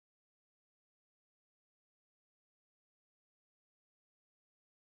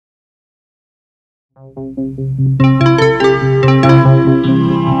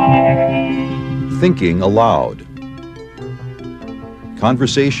Thinking Aloud.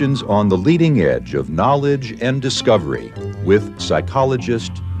 Conversations on the leading edge of knowledge and discovery with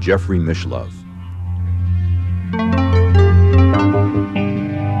psychologist Jeffrey Mishlove.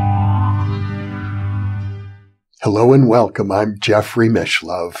 Hello and welcome. I'm Jeffrey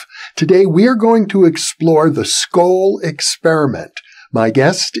Mishlove. Today we are going to explore the Scole Experiment. My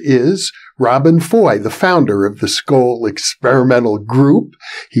guest is Robin Foy, the founder of the Scole Experimental Group.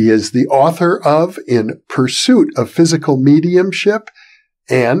 He is the author of In Pursuit of Physical Mediumship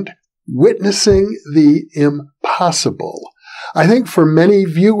and Witnessing the Impossible. I think for many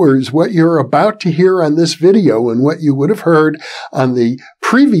viewers, what you're about to hear on this video and what you would have heard on the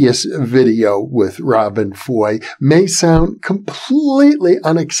previous video with Robin Foy may sound completely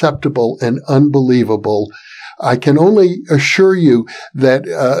unacceptable and unbelievable. I can only assure you that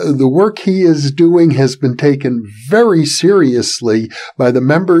the work he is doing has been taken very seriously by the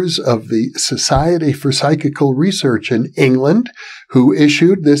members of the Society for Psychical Research in England, who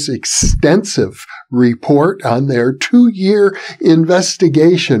issued this extensive report on their 2-year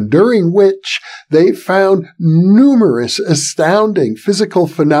investigation, during which they found numerous astounding physical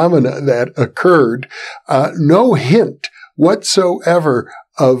phenomena that occurred, no hint whatsoever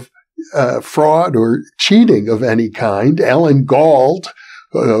of fraud or cheating of any kind. Alan Gauld,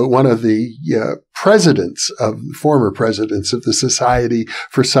 one of the former presidents of the Society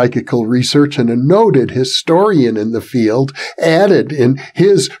for Psychical Research and a noted historian in the field, added in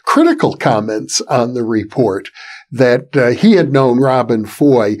his critical comments on the report that he had known Robin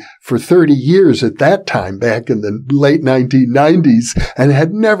Foy for 30 years at that time, back in the late 1990s, and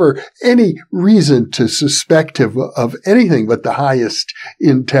had never any reason to suspect him of anything but the highest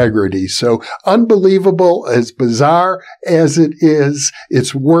integrity. So unbelievable, as bizarre as it is,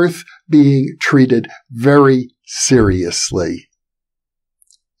 it's worth being treated very seriously.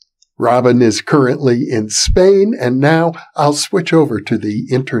 Robin is currently in Spain, and now I'll switch over to the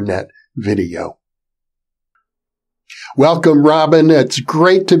internet video. Welcome, Robin. It's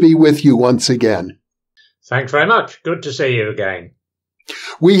great to be with you once again. Thanks very much. Good to see you again.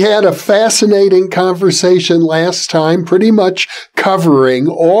 We had a fascinating conversation last time, pretty much covering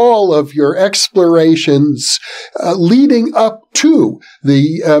all of your explorations leading up to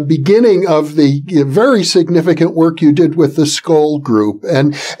the beginning of the very significant work you did with the Scole Group.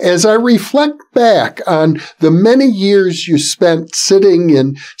 And as I reflect back on the many years you spent sitting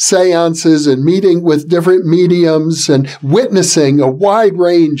in seances and meeting with different mediums and witnessing a wide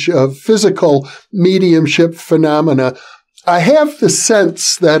range of physical mediumship phenomena, I have the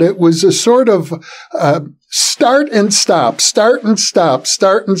sense that it was a sort of start and stop,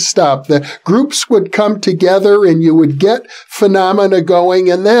 that groups would come together and you would get phenomena going,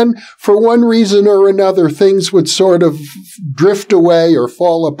 and then for one reason or another, things would sort of drift away or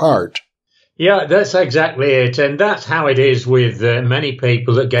fall apart. Yeah, that's exactly it. And that's how it is with many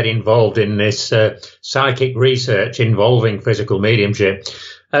people that get involved in this psychic research involving physical mediumship.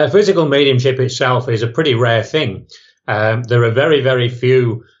 Physical mediumship itself is a pretty rare thing. There are very, very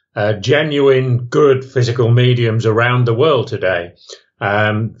few genuine, good physical mediums around the world today.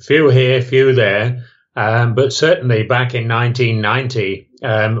 Few here, few there. But certainly back in 1990,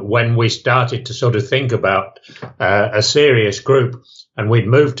 when we started to sort of think about a serious group, and we'd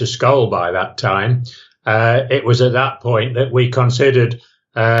moved to Scole by that time, it was at that point that we considered,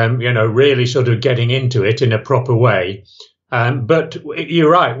 really sort of getting into it in a proper way. But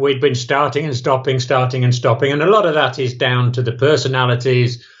you're right, we'd been starting and stopping. And a lot of that is down to the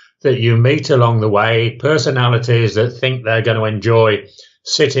personalities that you meet along the way, personalities that think they're going to enjoy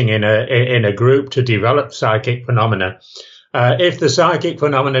sitting in a group to develop psychic phenomena. If the psychic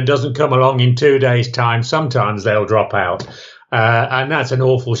phenomena doesn't come along in 2 days' time, sometimes they'll drop out. And that's an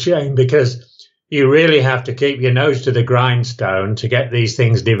awful shame, because you really have to keep your nose to the grindstone to get these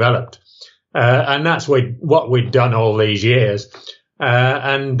things developed. And that's what we'd done all these years.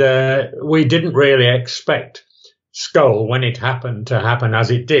 And we didn't really expect Scole, when it happened, to happen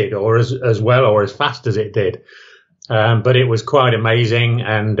as it did, or as well or as fast as it did. But it was quite amazing,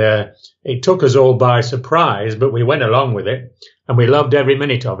 and it took us all by surprise, but we went along with it, and we loved every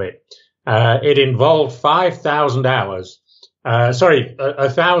minute of it. It involved 1,000 hours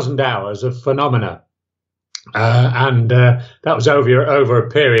of phenomena. And that was over a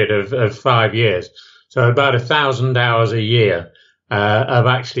period of 5 years. So about 1,000 hours a year of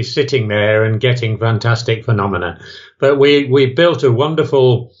actually sitting there and getting fantastic phenomena. But we built a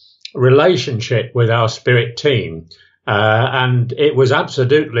wonderful relationship with our spirit team, and it was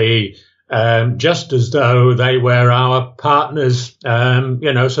absolutely just as though they were our partners,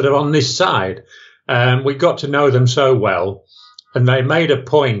 sort of on this side. we got to know them so well, and they made a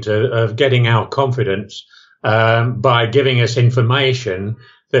point of getting our confidence by giving us information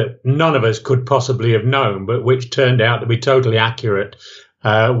that none of us could possibly have known, but which turned out to be totally accurate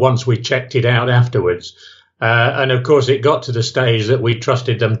once we checked it out afterwards. And of course, it got to the stage that we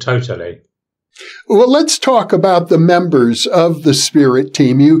trusted them totally. Well, let's talk about the members of the spirit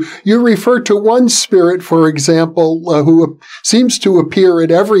team. You refer to one spirit, for example, who seems to appear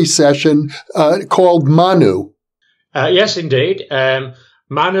at every session, called Manu. Yes, indeed.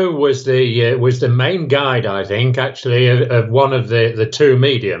 Manu was the main guide, I think, actually, of one of the two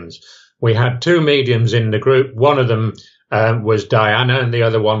mediums. We had two mediums in the group. One of them was Diana, and the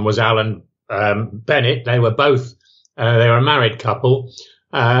other one was Alan Bennett. They were both they were a married couple.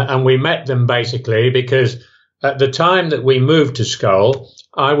 And we met them basically because at the time that we moved to Scole,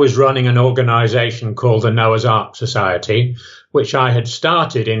 I was running an organisation called the Noah's Ark Society, which I had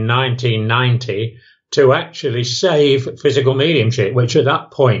started in 1990 to actually save physical mediumship, which at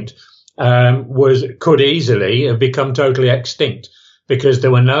that point could easily have become totally extinct because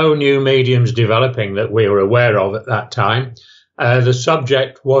there were no new mediums developing that we were aware of at that time. The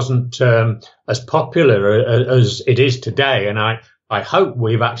subject wasn't as popular as it is today, and I hope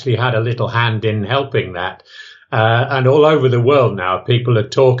we've actually had a little hand in helping that. And all over the world now, people are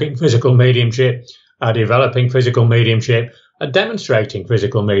talking physical mediumship, are developing physical mediumship, are demonstrating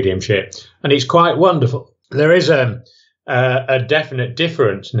physical mediumship. And it's quite wonderful. There is a definite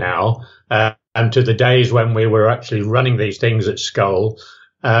difference now to the days when we were actually running these things at Scole,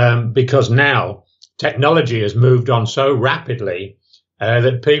 because now technology has moved on so rapidly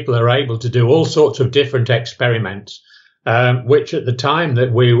that people are able to do all sorts of different experiments, which at the time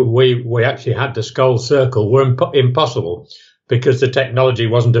that we actually had the Scole Circle were impossible because the technology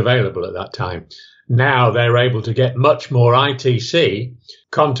wasn't available at that time. Now they're able to get much more ITC,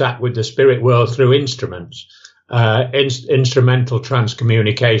 contact with the spirit world through instruments, instrumental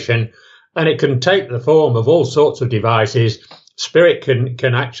transcommunication, and it can take the form of all sorts of devices. Spirit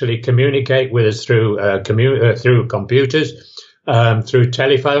can actually communicate with us through computers, through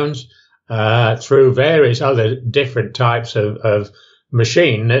telephones, through various other different types of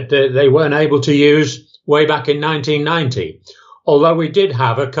machine that they weren't able to use way back in 1990. Although we did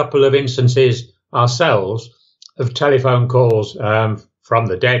have a couple of instances ourselves of telephone calls from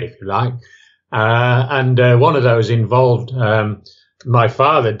the dead, if you like. And one of those involved my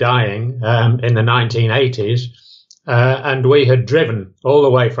father dying in the 1980s. And we had driven all the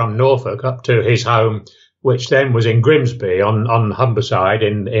way from Norfolk up to his home, which then was in Grimsby on Humberside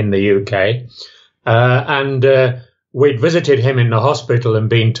in the UK. And we'd visited him in the hospital and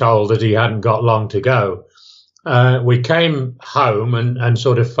been told that he hadn't got long to go. We came home and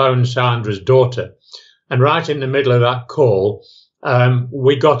sort of phoned Sandra's daughter. And right in the middle of that call,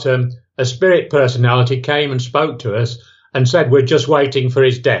 we got a spirit personality came and spoke to us and said, "We're just waiting for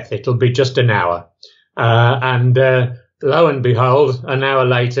his death. It'll be just an hour." And lo and behold, an hour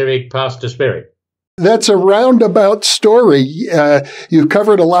later, he'd passed to spirit. That's a roundabout story. You've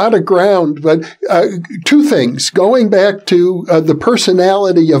covered a lot of ground, but two things. Going back to the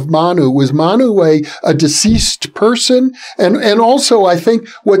personality of Manu, was Manu a deceased person? And also, I think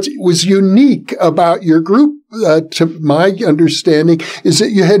what was unique about your group, to my understanding, is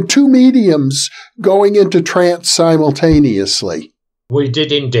that you had two mediums going into trance simultaneously. We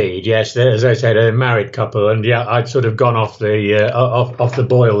did indeed, yes. As I said, a married couple, and yeah, I'd sort of gone off the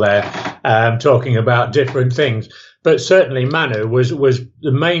boil there, talking about different things. But certainly, Manu was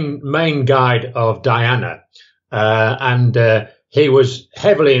the main guide of Diana, and he was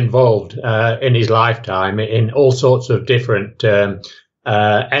heavily involved in his lifetime in all sorts of different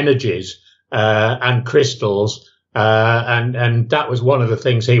energies and crystals, and that was one of the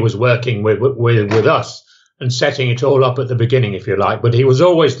things he was working with us. And setting it all up at the beginning, if you like. But he was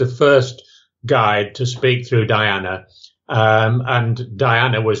always the first guide to speak through Diana. And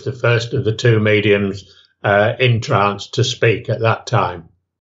Diana was the first of the two mediums in trance to speak at that time.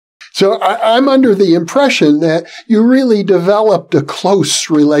 So I'm under the impression that you really developed a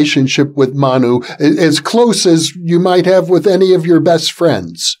close relationship with Manu, as close as you might have with any of your best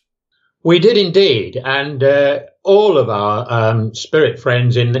friends. We did indeed. And all of our spirit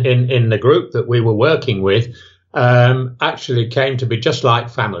friends in the group that we were working with actually came to be just like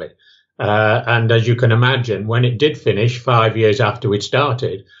family. And as you can imagine, when it did finish 5 years after we'd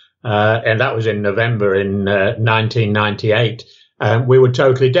started, and that was in November in 1998, we were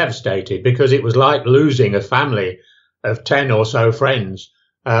totally devastated because it was like losing a family of 10 or so friends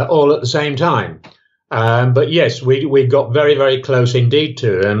all at the same time. But yes, we got very, very close indeed to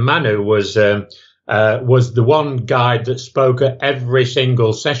her. And Manu was the one guide that spoke at every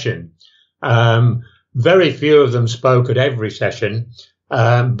single session. Very few of them spoke at every session,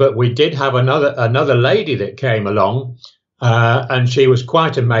 but we did have another lady that came along, and she was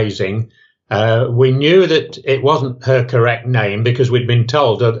quite amazing. We knew that it wasn't her correct name because we'd been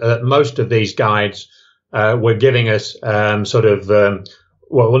told that most of these guides were giving us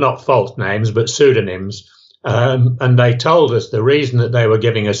well, not false names, but pseudonyms. And they told us the reason that they were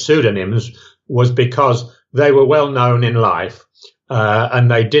giving us pseudonyms was because they were well known in life,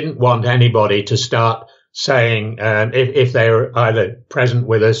 and they didn't want anybody to start saying if they were either present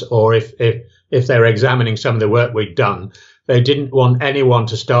with us or if they were examining some of the work we'd done. They didn't want anyone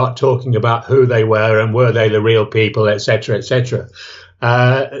to start talking about who they were and were they the real people, etc., etc.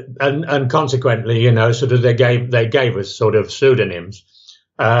 And consequently, they gave us sort of pseudonyms.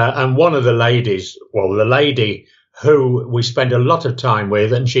 And one of the ladies, well, the lady who we spent a lot of time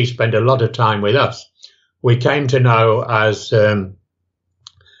with, and she spent a lot of time with us, we came to know as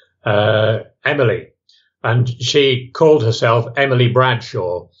Emily, and she called herself Emily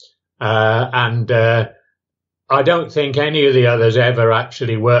Bradshaw. I don't think any of the others ever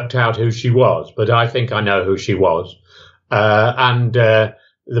actually worked out who she was, but I think I know who she was. The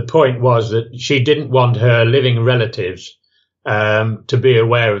point was that she didn't want her living relatives to be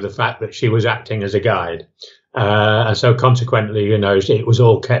aware of the fact that she was acting as a guide. And so consequently, it was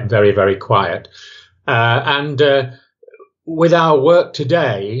all kept very, very quiet. With our work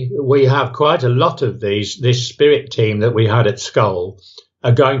today, we have quite a lot of this spirit team that we had at Scole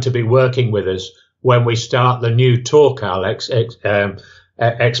are going to be working with us when we start the new Torcal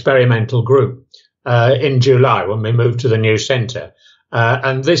experimental group in July, when we move to the new centre.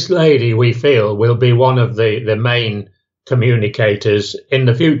 And this lady, we feel, will be one of the main communicators in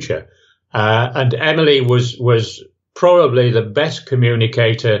the future. And Emily was probably the best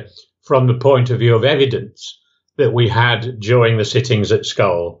communicator from the point of view of evidence that we had during the sittings at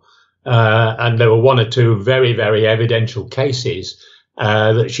Scole. And there were one or two very, very evidential cases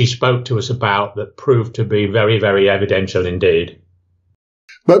that she spoke to us about that proved to be very, very evidential indeed.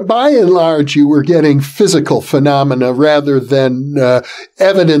 But by and large, you were getting physical phenomena rather than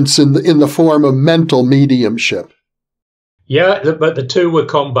evidence in the form of mental mediumship. Yeah, but the two were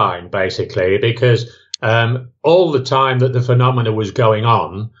combined, basically, because all the time that the phenomena was going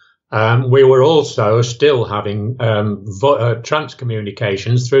on, we were also still having trance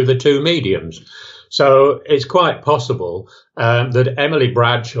communications through the two mediums. So it's quite possible that Emily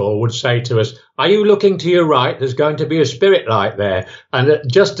Bradshaw would say to us, "Are you looking to your right? There's going to be a spirit light there." And that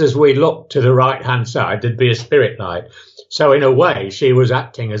just as we looked to the right-hand side, there'd be a spirit light. So in a way, she was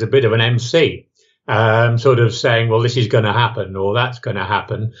acting as a bit of an MC, sort of saying, well, this is going to happen or that's going to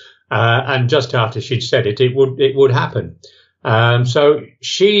happen. And just after she'd said it, it would happen. So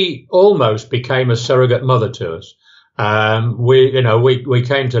she almost became a surrogate mother to us. We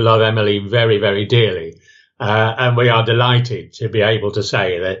came to love Emily very, very dearly. And we are delighted to be able to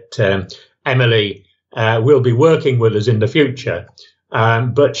say that Emily will be working with us in the future,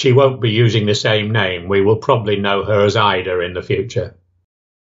 but she won't be using the same name. We will probably know her as Ida in the future.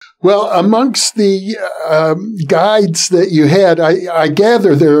 Well, amongst the guides that you had, I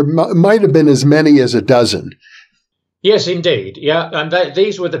gather there might have been as many as a dozen. Yes, indeed. Yeah. And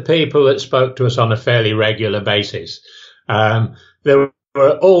these were the people that spoke to us on a fairly regular basis. There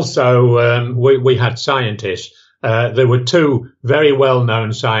were also, we had scientists. There were two very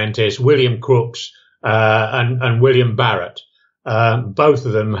well-known scientists, William Crookes and William Barrett. Both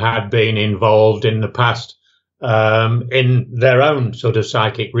of them had been involved in the past in their own sort of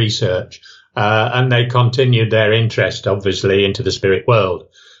psychic research, and they continued their interest, obviously, into the spirit world.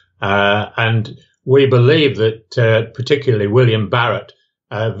 And we believe that particularly William Barrett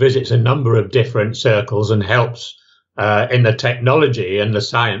visits a number of different circles and helps in the technology and the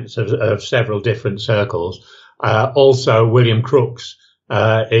science of several different circles. Also, William Crookes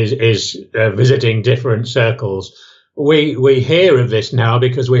is visiting different circles. We hear of this now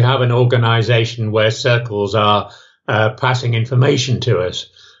because we have an organization where circles are passing information to us.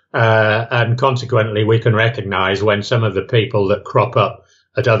 And consequently, we can recognize when some of the people that crop up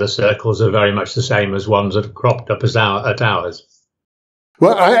at other circles are very much the same as ones that have cropped up at ours.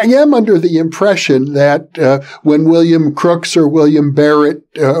 Well, I am under the impression that when William Crookes or William Barrett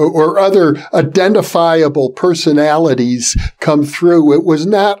or other identifiable personalities come through, it was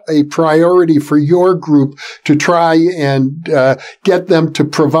not a priority for your group to try and get them to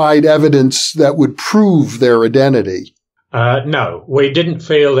provide evidence that would prove their identity. No, we didn't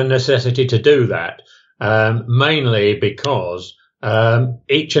feel the necessity to do that, mainly because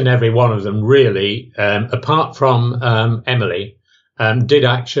each and every one of them really, apart from Emily, did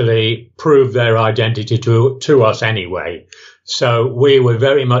actually prove their identity to us anyway. So we were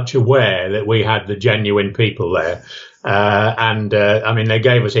very much aware that we had the genuine people there. I mean, they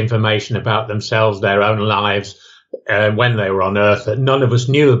gave us information about themselves, their own lives, when they were on Earth that none of us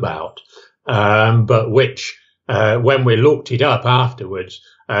knew about, but which, when we looked it up afterwards,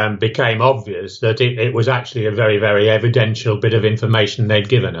 became obvious that it was actually a very, very evidential bit of information they'd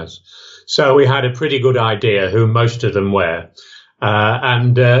given us. So we had a pretty good idea who most of them were.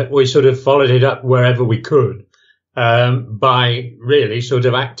 And we sort of followed it up wherever we could, by really sort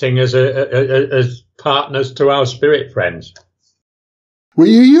of acting as partners to our spirit friends. Well,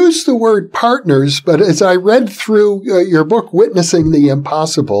 you use the word partners, but as I read through your book, Witnessing the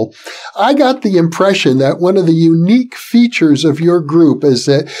Impossible, I got the impression that one of the unique features of your group is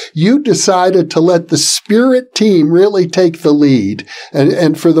that you decided to let the spirit team really take the lead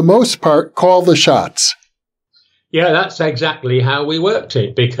and for the most part, call the shots. Yeah, that's exactly how we worked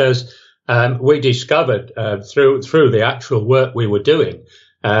it, because we discovered through the actual work we were doing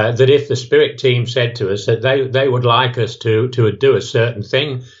that if the spirit team said to us that they would like us to do a certain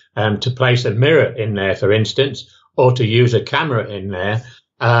thing, to place a mirror in there, for instance, or to use a camera in there,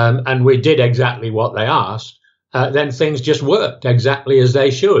 and we did exactly what they asked, then things just worked exactly as they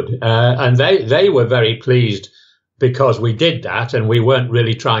should. And they were very pleased because we did that, and we weren't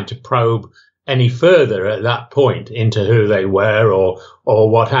really trying to probe any further at that point into who they were or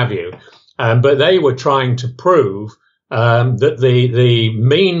what have you. But they were trying to prove that the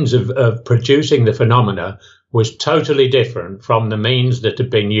means of producing the phenomena was totally different from the means that had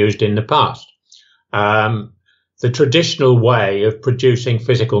been used in the past. The traditional way of producing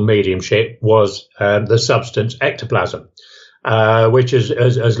physical mediumship was the substance ectoplasm, which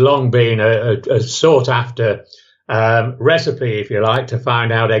has long been a sought after recipe, if you like, to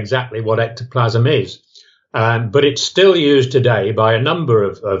find out exactly what ectoplasm is. But it's still used today by a number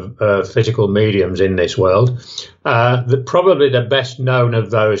of physical mediums in this world. Probably the best known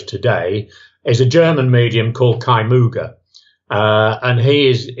of those today is a German medium called Kai Muga. And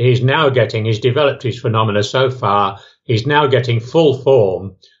he's now he's developed his phenomena so far, he's now getting full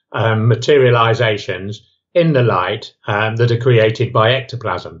form materializations in the light that are created by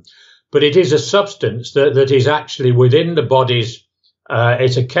ectoplasm. But it is a substance that is actually within the bodies.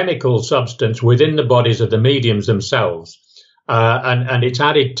 It's a chemical substance within the bodies of the mediums themselves, and it's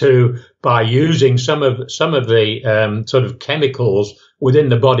added to by using some of the sort of chemicals within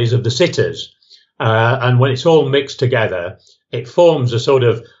the bodies of the sitters. And when it's all mixed together, it forms a sort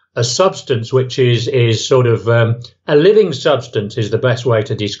of a substance which is sort of a living substance is the best way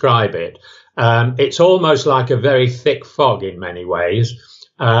to describe it. It's almost like a very thick fog in many ways,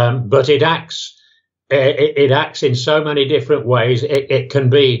 but it acts. It acts in so many different ways. It can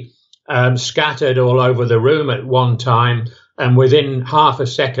be scattered all over the room at one time, and within half a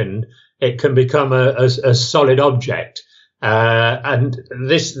second, it can become a solid object. And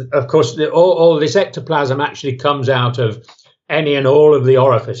this, of course, all this ectoplasm actually comes out of any and all of the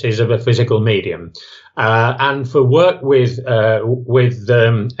orifices of a physical medium. And for work with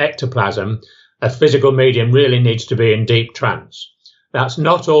ectoplasm, a physical medium really needs to be in deep trance. That's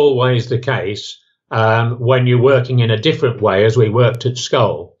not always the case. When you're working in a different way, as we worked at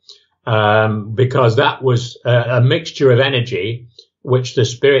Scole, because that was a mixture of energy which the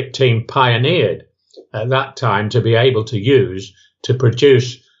spirit team pioneered at that time to be able to use to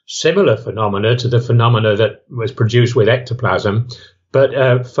produce similar phenomena to the phenomena that was produced with ectoplasm,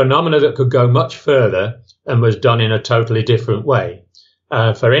 but phenomena that could go much further and was done in a totally different way.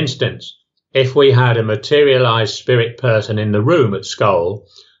 For instance, if we had a materialized spirit person in the room at Scole,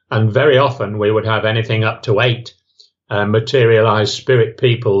 and very often we would have anything up to 8 materialized spirit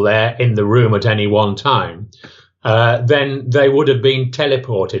people there in the room at any one time, then they would have been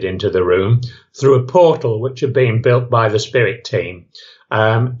teleported into the room through a portal which had been built by the spirit team.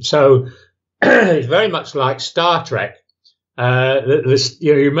 So it's very much like Star Trek.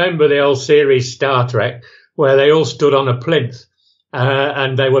 You remember the old series Star Trek, where they all stood on a plinth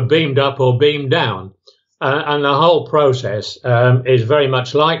and they were beamed up or beamed down. And the whole process is very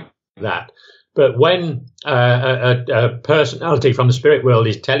much like that. But when a personality from the spirit world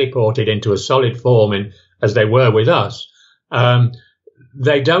is teleported into a solid form, as they were with us,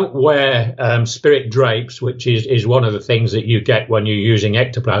 they don't wear spirit drapes, which is one of the things that you get when you're using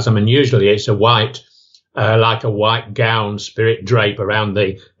ectoplasm. And usually it's a white, like a white gown spirit drape around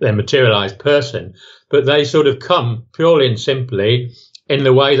the materialized person. But they sort of come purely and simply in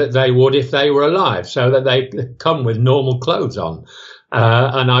the way that they would if they were alive, so that they come with normal clothes on.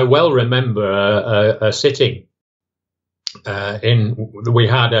 And I well remember a sitting we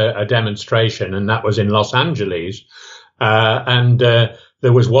had a demonstration, and that was in Los Angeles, and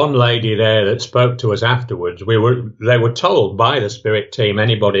there was one lady there that spoke to us afterwards. They were told by the spirit team,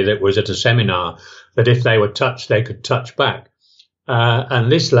 anybody that was at a seminar, that if they were touched, they could touch back.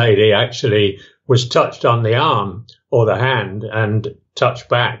 And this lady actually was touched on the arm or the hand and touched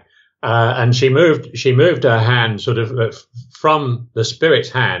back. And she moved her hand sort of from the spirit's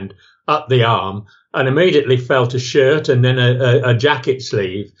hand up the arm, and immediately felt a shirt and then a jacket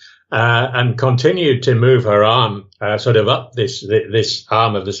sleeve, and continued to move her arm sort of up this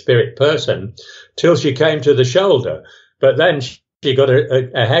arm of the spirit person till she came to the shoulder. But then she got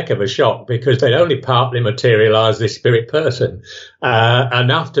a heck of a shock, because they'd only partly materialized this spirit person.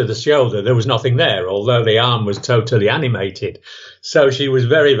 And after the shoulder, there was nothing there, although the arm was totally animated. So she was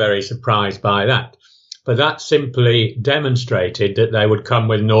very, very surprised by that. But that simply demonstrated that they would come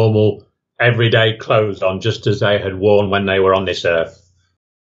with normal, everyday clothes on, just as they had worn when they were on this earth.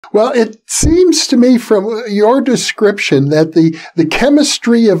 Well, it seems to me from your description that the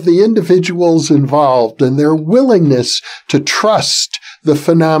chemistry of the individuals involved and their willingness to trust the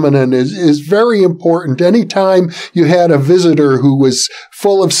phenomenon is very important. Anytime you had a visitor who was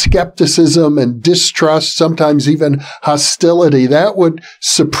full of skepticism and distrust, sometimes even hostility, that would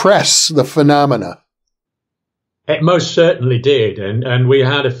suppress the phenomena. It most certainly did. And we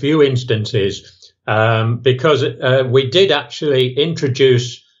had a few instances, because we did actually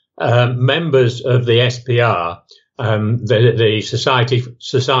introduce members of the SPR, the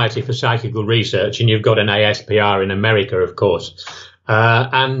Society for Psychical Research, and you've got an ASPR in America, of course.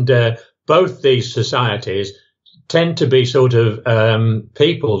 And both these societies tend to be sort of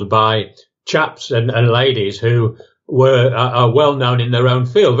peopled by chaps and ladies who are well known in their own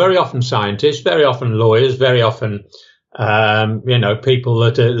field. Very often scientists, very often lawyers, very often people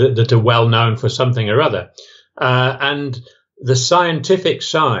that are well known for something or other. And the scientific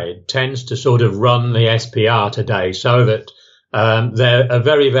side tends to sort of run the SPR today, so that they're a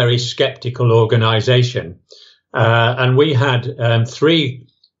very, very skeptical organization. And we had three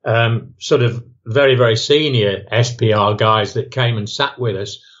sort of very, very senior SPR guys that came and sat with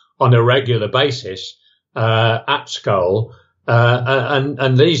us on a regular basis at Scole.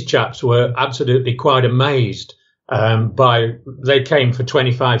 And these chaps were absolutely quite amazed they came for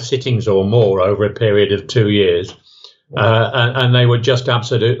 25 sittings or more over a period of 2 years. And they were just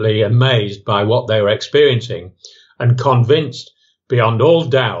absolutely amazed by what they were experiencing, and convinced beyond all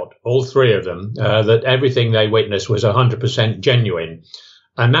doubt, all three of them, that everything they witnessed was 100% genuine.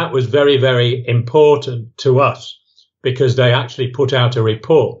 And that was very, very important to us, because they actually put out a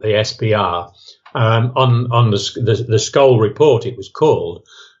report, the SPR, on the Scole report, it was called,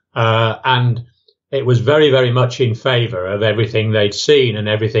 and it was very, very much in favour of everything they'd seen and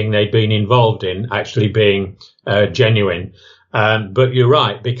everything they'd been involved in actually being genuine. But you're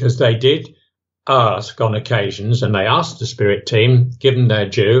right, because they did ask on occasions, and they asked the spirit team, give them their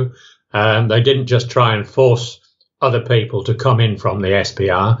due. They didn't just try and force other people to come in from the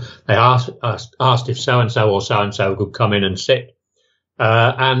SPR. They asked if so-and-so or so-and-so could come in and sit. They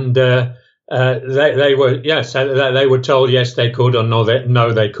were told yes, they could, or no,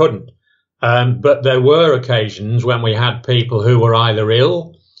 they couldn't. But there were occasions when we had people who were either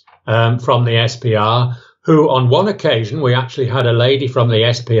ill from the SPR, who on one occasion we actually had a lady from the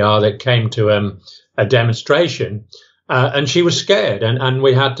SPR that came to a demonstration, and she was scared, and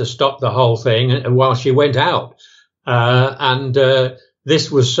we had to stop the whole thing while she went out.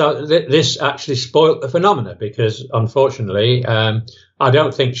 This actually spoilt the phenomena, because unfortunately, I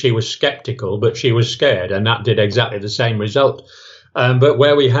don't think she was skeptical, but she was scared, and that did exactly the same result. But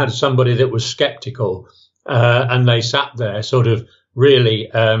where we had somebody that was skeptical, and they sat there sort of really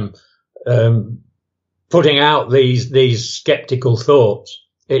putting out these skeptical thoughts,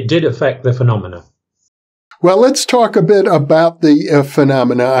 it did affect the phenomena. Well, let's talk a bit about the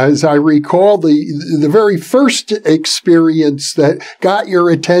phenomena. As I recall, the very first experience that got your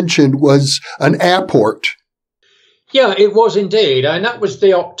attention was an apport. Yeah, it was indeed, and that was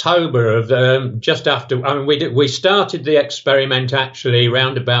the October of just after. I mean, we started the experiment actually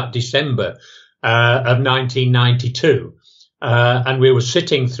around about December of 1992, and we were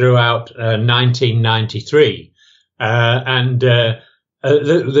sitting throughout 1993,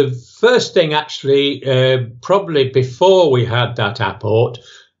 the first thing actually, probably before we had that apport,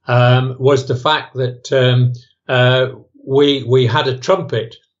 was the fact that we had a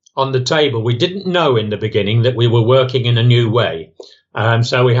trumpet on the table. We didn't know in the beginning that we were working in a new way.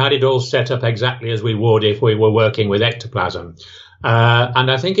 So we had it all set up exactly as we would if we were working with ectoplasm.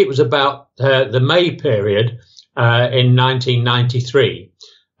 And I think it was about the May period in 1993.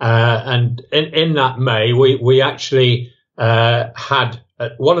 And in that May, we actually had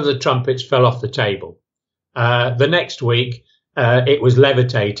one of the trumpets fell off the table. The next week, it was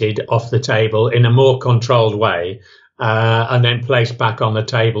levitated off the table in a more controlled way, and then placed back on the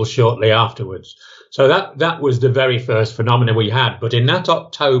table shortly afterwards. So that was the very first phenomenon we had. But in that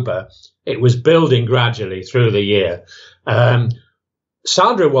October, it was building gradually through the year.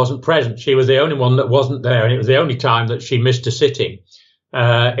 Sandra wasn't present. She was the only one that wasn't there, and it was the only time that she missed a sitting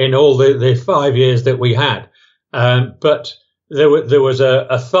in all the 5 years that we had. But there was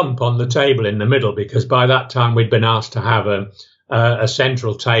a thump on the table in the middle, because by that time we'd been asked to have a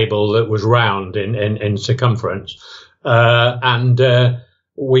central table that was round in circumference, and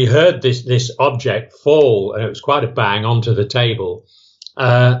we heard this object fall, and it was quite a bang, onto the table,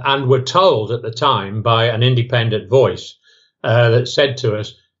 and were told at the time by an independent voice that said to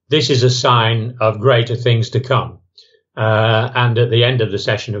us, "This is a sign of greater things to come." And at the end of the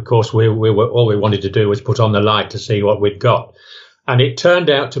session, of course, we were all we wanted to do was put on the light to see what we'd got, and it turned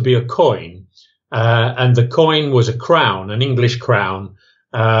out to be a coin, and the coin was a crown, an English crown,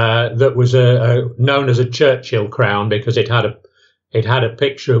 that was known as a Churchill crown, because it had a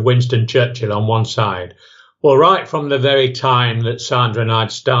picture of Winston Churchill on one side. Well, right from the very time that Sandra and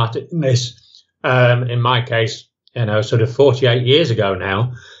I'd started this, in my case, sort of 48 years ago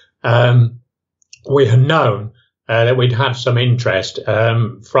now, we had known that we'd had some interest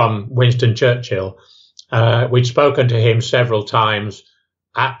from Winston Churchill. We'd spoken to him several times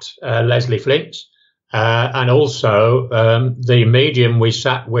at Leslie Flint's, and also the medium we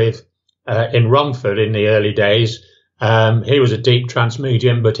sat with in Romford in the early days. He was a deep trance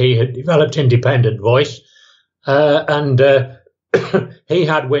medium, but he had developed independent voice, and he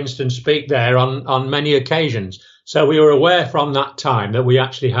had Winston speak there on many occasions. So we were aware from that time that we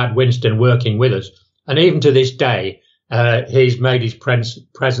actually had Winston working with us. And even to this day, he's made his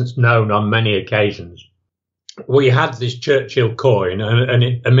presence known on many occasions. We had this Churchill coin, and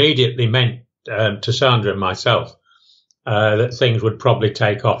it immediately meant to Sandra and myself that things would probably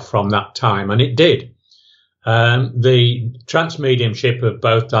take off from that time, and it did. The trance mediumship of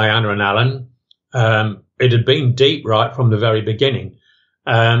both Diana and Alan, it had been deep right from the very beginning,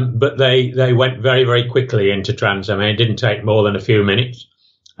 but they went very, very quickly into trance. I mean, it didn't take more than a few minutes,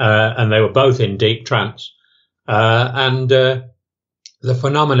 and they were both in deep trance. And the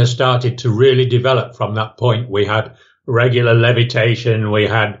phenomena started to really develop from that point. We had regular levitation, we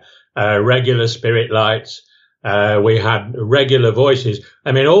had regular spirit lights, we had regular voices.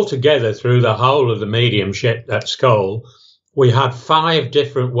 I mean, altogether through the whole of the mediumship at Scole, we had 5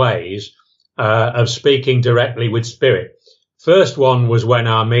 different ways of speaking directly with spirit. First one was when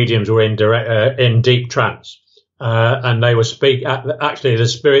our mediums were in deep trance, and they were actually the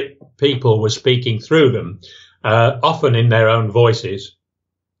spirit people were speaking through them, often in their own voices.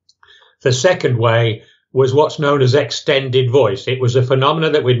 The second way was what's known as extended voice. It was a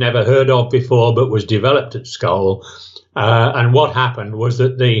phenomenon that we'd never heard of before, but was developed at Scole. And what happened was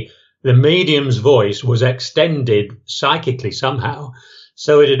that the medium's voice was extended psychically somehow,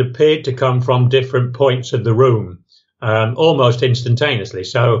 so it had appeared to come from different points of the room, almost instantaneously.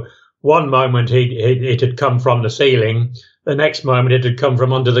 So one moment it had come from the ceiling, the next moment it had come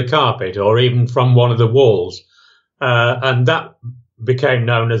from under the carpet, or even from one of the walls, and that became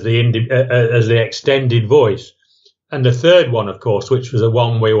known as the extended voice. And the third one, of course, which was the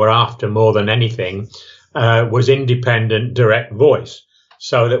one we were after more than anything, was independent direct voice,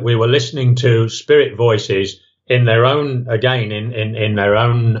 so that we were listening to spirit voices in their own, again, in their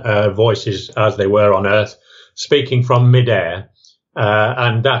own voices as they were on Earth, speaking from midair,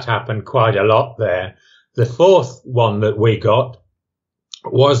 and that happened quite a lot there. The fourth one that we got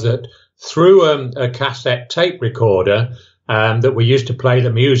was that through a cassette tape recorder that we used to play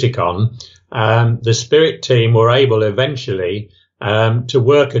the music on, the spirit team were able eventually to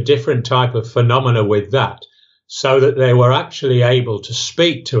work a different type of phenomena with that, so that they were actually able to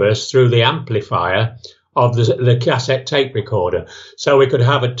speak to us through the amplifier of the cassette tape recorder. So we could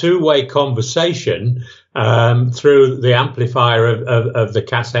have a two-way conversation through the amplifier of the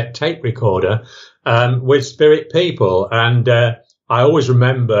cassette tape recorder with spirit people. And I always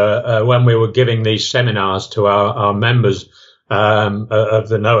remember when we were giving these seminars to our members of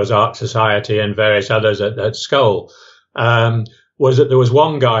the Noah's Ark Society and various others at Scole, was that there was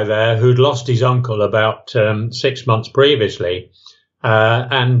one guy there who'd lost his uncle about 6 months previously.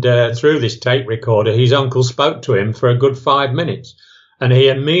 And through this tape recorder, his uncle spoke to him for a good 5 minutes, and he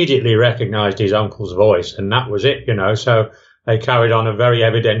immediately recognized his uncle's voice, and that was it, so they carried on a very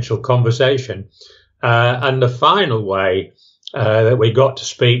evidential conversation. And the final way that we got to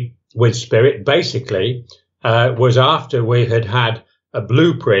speak with spirit, basically, was after we had had a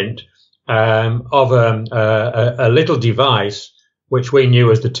blueprint of a little device, which we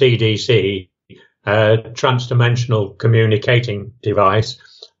knew as the TDC, trans-dimensional communicating device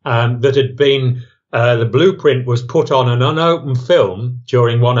that had been, the blueprint was put on an unopened film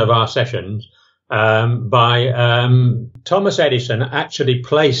during one of our sessions by Thomas Edison. Actually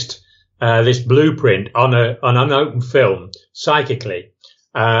placed this blueprint on an unopened film psychically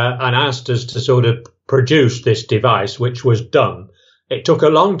and asked us to sort of produce this device, which was done. It took a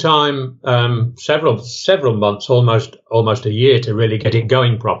long time, several months, almost a year to really get it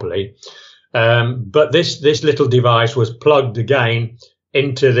going properly. But this little device was plugged again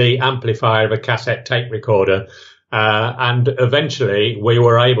into the amplifier of a cassette tape recorder. And eventually we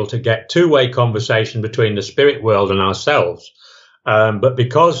were able to get two-way conversation between the spirit world and ourselves. But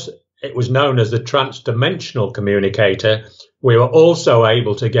because it was known as the trans-dimensional communicator, we were also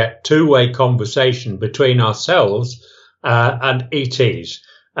able to get two-way conversation between ourselves and ETs.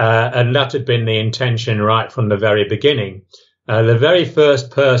 And that had been the intention right from the very beginning. The very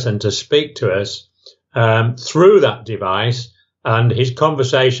first person to speak to us through that device, and his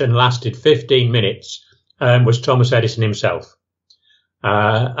conversation lasted 15 minutes, was Thomas Edison himself.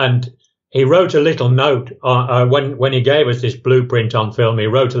 And he wrote a little note when he gave us this blueprint on film. He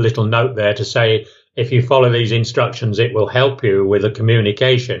wrote a little note there to say, if you follow these instructions, it will help you with the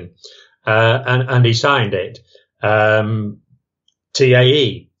communication. And he signed it.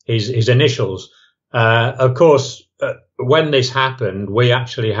 TAE, his initials. Of course, when this happened, we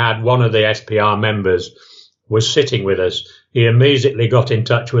actually had one of the SPR members was sitting with us. He immediately got in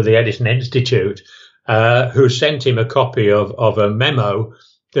touch with the Edison Institute, who sent him a copy of a memo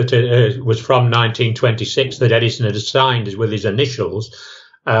that was from 1926 that Edison had signed with his initials.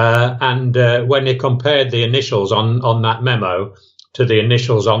 And when he compared the initials on that memo to the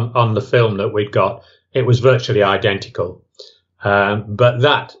initials on the film that we'd got, it was virtually identical. But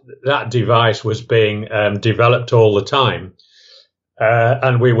that device was being developed all the time.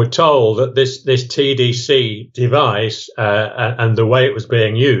 And we were told that this TDC device and the way it was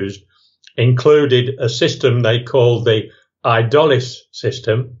being used included a system they called the IDOLIS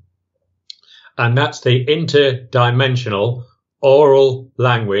system. And that's the interdimensional oral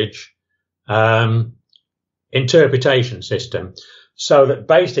language interpretation system. So that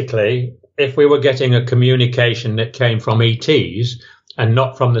basically, if we were getting a communication that came from ETs and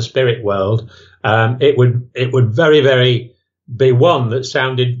not from the spirit world, it would very, very be one that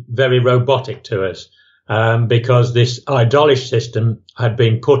sounded very robotic to us, because this IDOLIS system had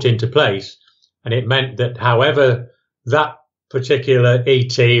been put into place, and it meant that however that particular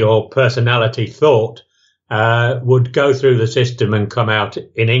ET or personality thought would go through the system and come out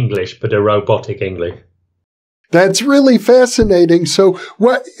in English, but a robotic English. That's really fascinating. So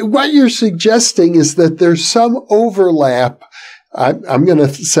what you're suggesting is that there's some overlap, I'm going to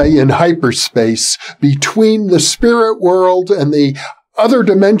say in hyperspace, between the spirit world and the other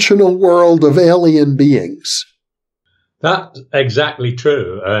dimensional world of alien beings. That's exactly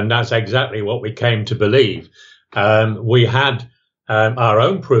true. And that's exactly what we came to believe. We had our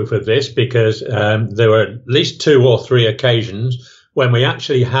own proof of this because there were at least 2 or 3 occasions when we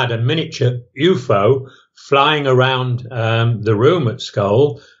actually had a miniature UFO flying around the room at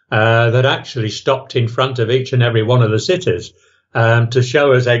Scole that actually stopped in front of each and every one of the sitters to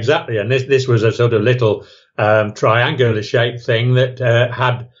show us exactly. And this was a sort of little triangular shaped thing that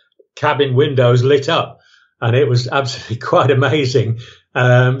had cabin windows lit up. And it was absolutely quite amazing.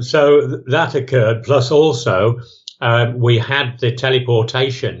 So that occurred. Plus also, we had the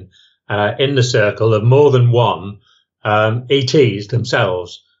teleportation in the circle of more than one ETs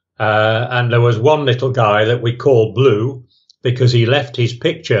themselves. And there was one little guy that we called Blue because he left his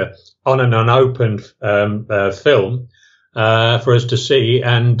picture on an unopened film for us to see.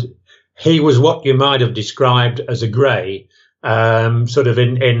 And he was what you might have described as a grey, sort of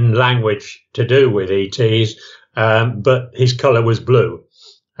in language to do with ETs, but his colour was blue.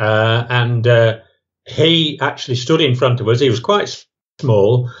 And he actually stood in front of us. He was quite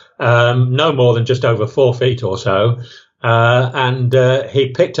small, no more than just over 4 feet or so. And he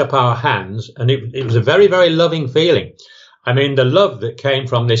picked up our hands, and it was a very, very loving feeling. I mean, the love that came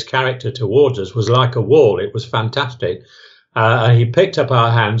from this character towards us was like a wall. It was fantastic. And he picked up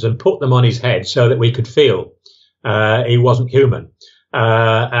our hands and put them on his head so that we could feel he wasn't human.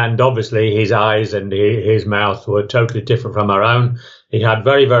 And obviously his eyes and his mouth were totally different from our own. He had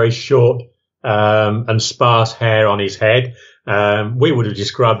very, very short and sparse hair on his head. We would have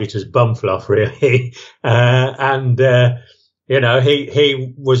described it as bum fluff, really. You know,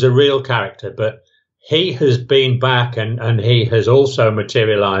 he was a real character, but he has been back and he has also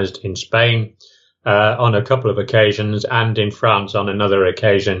materialized in Spain on a couple of occasions and in France on another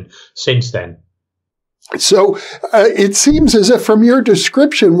occasion since then. So it seems as if from your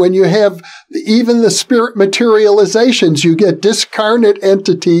description, when you have even the spirit materializations, you get discarnate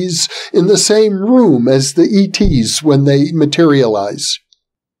entities in the same room as the ETs when they materialize.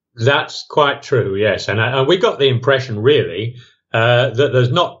 That's quite true, yes. And we got the impression, really, that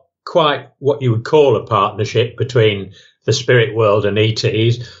there's not quite what you would call a partnership between the spirit world and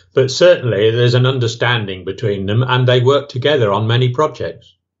ETs, but certainly there's an understanding between them, and they work together on many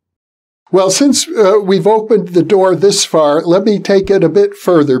projects. Well, since we've opened the door this far, let me take it a bit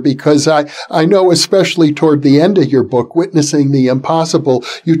further, because I know, especially toward the end of your book, Witnessing the Impossible,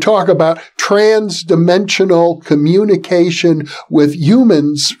 you talk about trans-dimensional communication with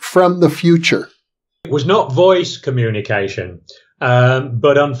humans from the future. It was not voice communication,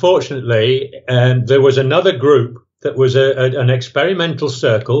 but unfortunately, there was another group that was an experimental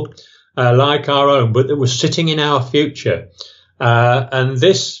circle like our own, but that was sitting in our future. And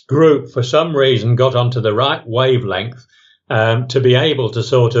this group, for some reason, got onto the right wavelength to be able to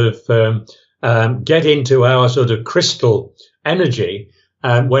sort of get into our sort of crystal energy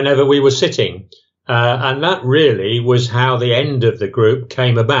whenever we were sitting. And that really was how the end of the group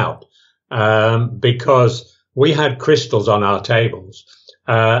came about, because we had crystals on our tables.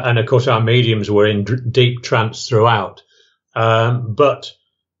 And, of course, our mediums were in deep trance throughout. But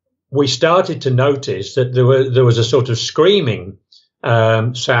we started to notice that there was a sort of screaming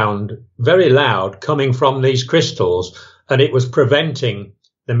sound, very loud, coming from these crystals, and it was preventing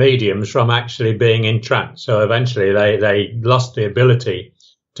the mediums from actually being in trance. So eventually they lost the ability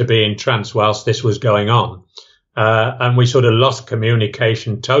to be in trance whilst this was going on. And we sort of lost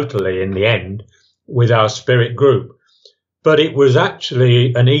communication totally in the end with our spirit group. But it was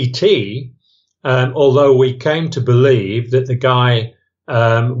actually an ET, although we came to believe that the guy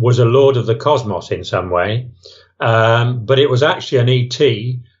was a lord of the cosmos in some way. But it was actually an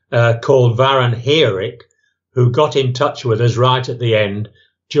ET called Varan Herik, who got in touch with us right at the end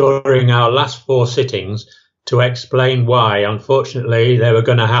during our last 4 sittings to explain why, unfortunately, they were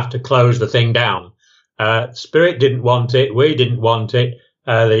going to have to close the thing down. Spirit didn't want it. We didn't want it.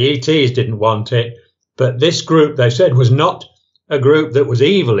 The ETs didn't want it. But this group, they said, was not a group that was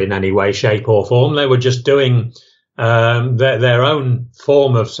evil in any way, shape or form. They were just doing their own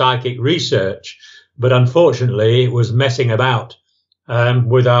form of psychic research. But unfortunately, it was messing about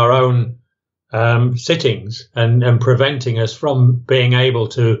with our own sittings and preventing us from being able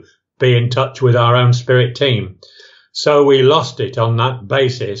to be in touch with our own spirit team. So we lost it on that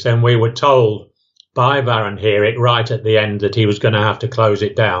basis, and we were told by Varan Herik right at the end that he was going to have to close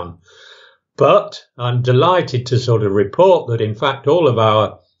it down. But I'm delighted to sort of report that, in fact, all of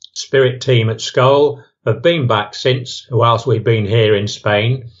our spirit team at Scole have been back since, whilst we've been here in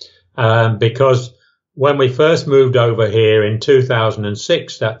Spain, because when we first moved over here in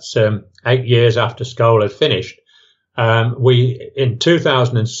 2006, that's 8 years after Scole had finished, in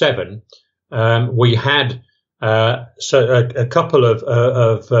 2007, we had a couple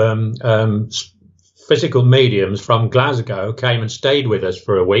of physical mediums from Glasgow came and stayed with us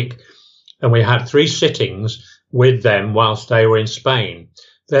for a week, and we had 3 sittings with them whilst they were in Spain.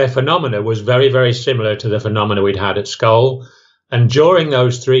 Their phenomena was very, very similar to the phenomena we'd had at Scole, and during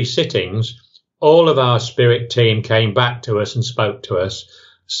those 3 sittings, all of our spirit team came back to us and spoke to us.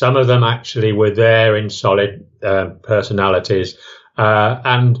 Some of them actually were there in solid personalities.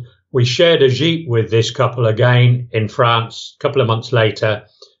 And we shared a gîte with this couple again in France a couple of months later.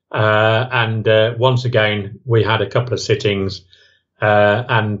 And once again, we had a couple of sittings.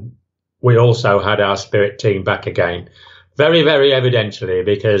 And we also had our spirit team back again. Very, very evidentially,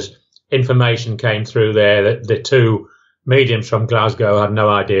 because information came through there that the 2 mediums from Glasgow had no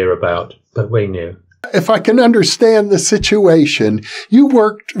idea about, but we knew. If I can understand the situation, you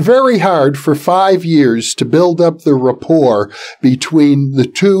worked very hard for 5 years to build up the rapport between the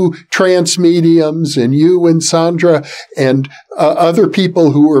 2 trance mediums and you and Sandra and other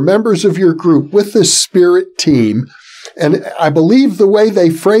people who were members of your group with the spirit team. And I believe the way they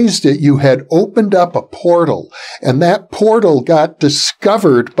phrased it, you had opened up a portal, and that portal got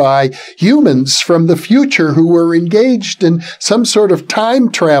discovered by humans from the future who were engaged in some sort of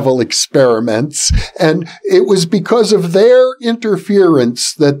time travel experiments. And it was because of their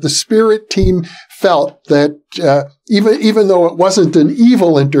interference that the spirit team felt that even though it wasn't an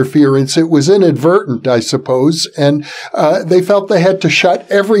evil interference, it was inadvertent, I suppose, and they felt they had to shut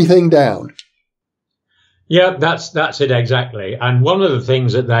everything down. Yeah, that's it exactly. And one of the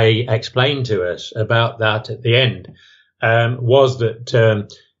things that they explained to us about that at the end was that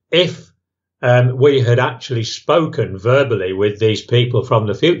if we had actually spoken verbally with these people from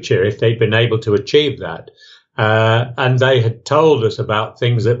the future, if they'd been able to achieve that, and they had told us about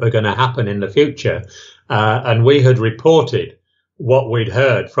things that were going to happen in the future, and we had reported what we'd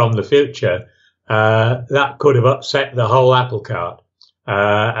heard from the future, that could have upset the whole apple cart.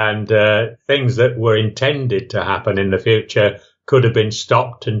 And things that were intended to happen in the future could have been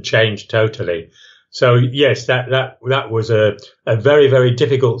stopped and changed totally. So yes, that was a very, very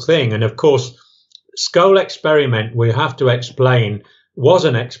difficult thing. And of course, Scole Experiment, we have to explain, was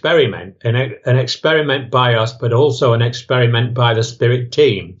an experiment by us, but also an experiment by the Spirit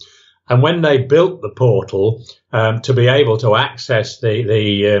team. And when they built the portal to be able to access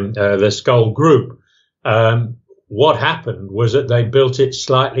the Scole group, what happened was that they built it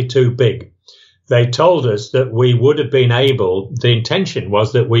slightly too big. They told us that we would have been able, the intention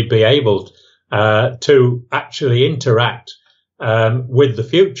was that we'd be able to actually interact with the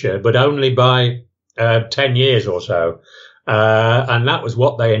future, but only by 10 years or so. And that was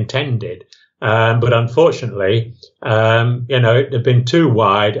what they intended. But unfortunately, it had been too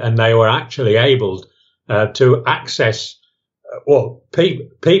wide, and they were actually able to access,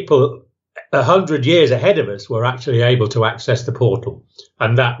 people 100 years ahead of us were actually able to access the portal.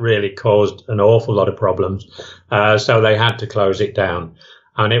 And that really caused an awful lot of problems. So they had to close it down.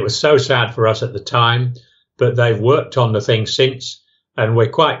 And it was so sad for us at the time, but they've worked on the thing since, and we're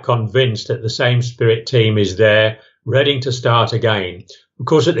quite convinced that the same Spirit team is there, ready to start again. Of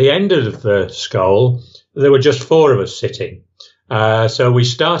course, at the end of the Scole, there were just 4 of us sitting. So we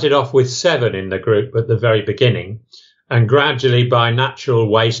started off with 7 in the group at the very beginning, and gradually, by natural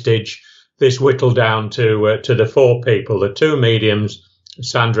wastage, this whittled down to the 4 people, the 2 mediums,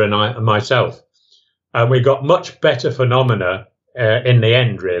 Sandra and myself. And we got much better phenomena in the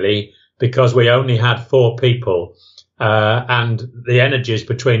end, really, because we only had 4 people, and the energies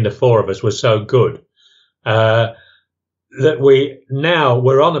between the 4 of us were so good that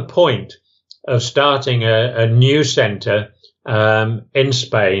we're on a point of starting a new centre in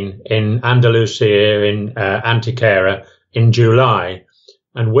Spain, in Andalusia, in Antequera, in July.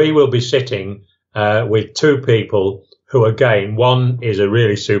 And we will be sitting with 2 people who, again, one is a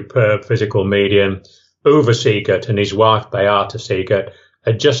really superb physical medium, Uwe Siegert, and his wife, Beata Siegert,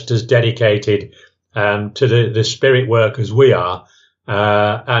 are just as dedicated to the spirit work as we are.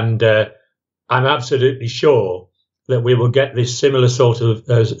 And I'm absolutely sure that we will get this similar sort of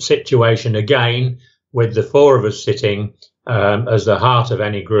situation again with the 4 of us sitting as the heart of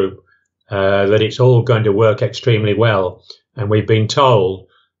any group, that it's all going to work extremely well. And we've been told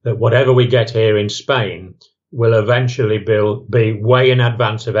that whatever we get here in Spain will eventually be way in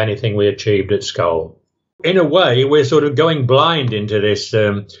advance of anything we achieved at Scole. In a way, we're sort of going blind into this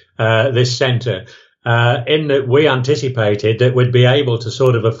centre, in that we anticipated that we'd be able to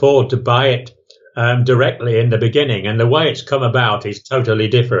sort of afford to buy it directly in the beginning, and the way it's come about is totally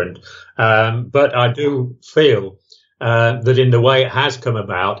different. But I do feel that in the way it has come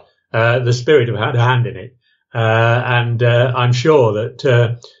about, the Spirit have had a hand in it. And I'm sure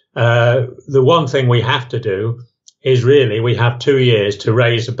that the one thing we have to do is really, we have 2 years to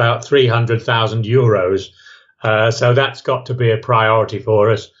raise about 300,000 euros. So that's got to be a priority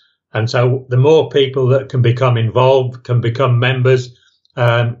for us. And so the more people that can become involved, can become members,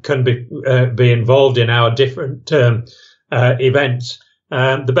 can be involved in our different events,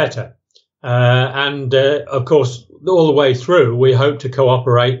 the better. And of course, all the way through, we hope to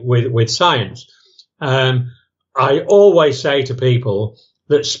cooperate with science. I always say to people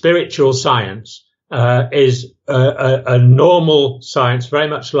that spiritual science is a normal science, very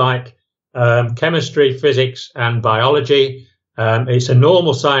much like chemistry, physics, and biology. It's a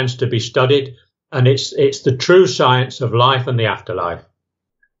normal science to be studied, and it's the true science of life and the afterlife.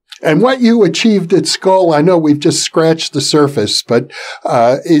 And what you achieved at Scole, I know we've just scratched the surface, but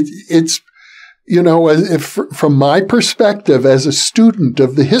it's, from my perspective as a student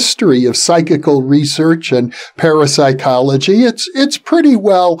of the history of psychical research and parapsychology, it's pretty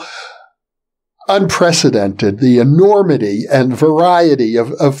well unprecedented, the enormity and variety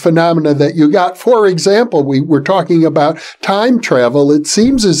of phenomena that you got. For example, we were talking about time travel. It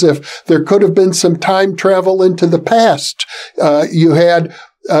seems as if there could have been some time travel into the past. You had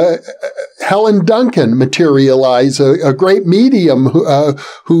Helen Duncan materialize, a great medium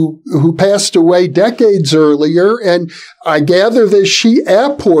who passed away decades earlier, and I gather that she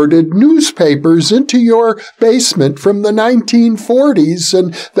apported newspapers into your basement from the 1940s,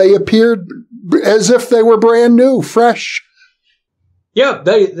 and they appeared as if they were brand new, fresh. Yeah,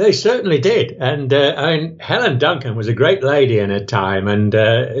 they certainly did. And Helen Duncan was a great lady in her time, and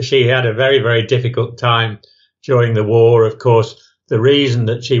she had a very, very difficult time during the war. Of course, the reason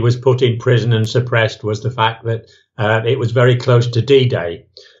that she was put in prison and suppressed was the fact that it was very close to D-Day.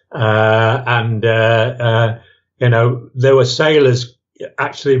 There were sailors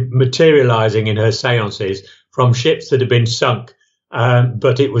actually materializing in her seances from ships that had been sunk,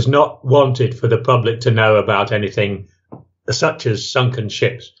 but it was not wanted for the public to know about anything such as sunken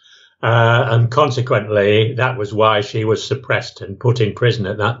ships. And consequently, that was why she was suppressed and put in prison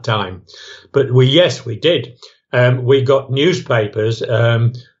at that time. But we did. We got newspapers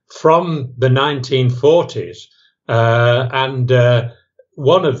from the 1940s, and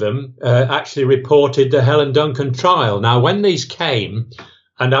one of them actually reported the Helen Duncan trial. Now, when these came,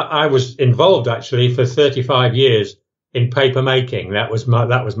 and I was involved actually for 35 years in paper making. That was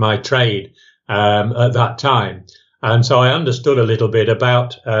my trade at that time. And so I understood a little bit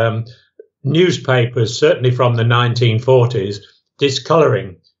about newspapers, certainly from the 1940s,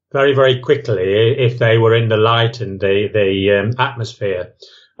 discolouring very, very quickly if they were in the light and the atmosphere.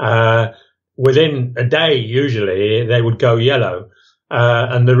 Within a day, usually, they would go yellow.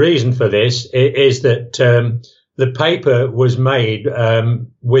 And the reason for this is that the paper was made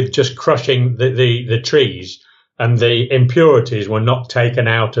with just crushing the trees, and the impurities were not taken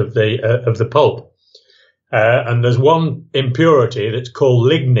out of the pulp. And there's one impurity that's called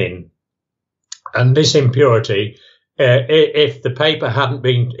lignin. And this impurity, if the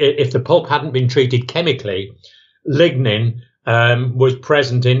pulp hadn't been treated chemically, lignin was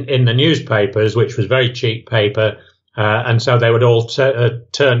present in the newspapers, which was very cheap paper, and so they would all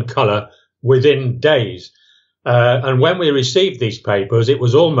turn colour within days. And when we received these papers, it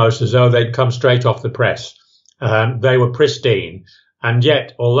was almost as though they'd come straight off the press. They were pristine. And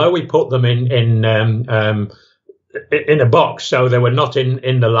yet, although we put them in a box, so they were not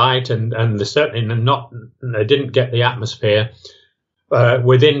in the light, and they didn't get the atmosphere,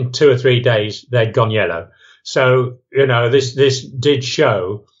 within 2 or 3 days, they'd gone yellow. So, this did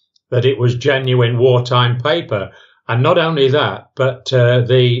show that it was genuine wartime paper. And not only that, but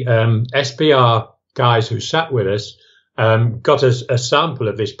the SPR guys who sat with us got us a sample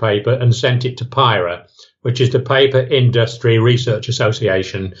of this paper and sent it to PIRA, which is the Paper Industry Research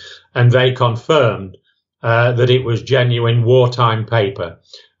Association, and they confirmed that it was genuine wartime paper.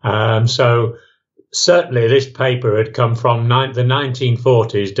 So certainly this paper had come from the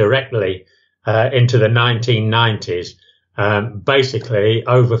 1940s directly into the 1990s, basically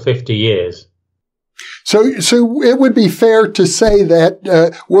over 50 years. So it would be fair to say that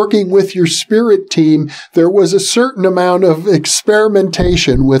working with your spirit team, there was a certain amount of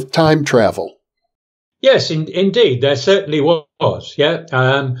experimentation with time travel. Yes, indeed, there certainly was. Yeah.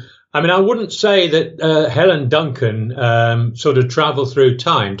 I wouldn't say that Helen Duncan sort of travelled through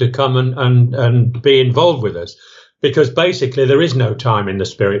time to come and be involved with us, because basically there is no time in the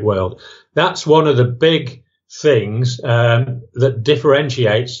spirit world. That's one of the big things that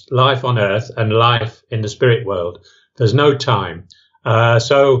differentiates life on Earth and life in the spirit world. There's no time.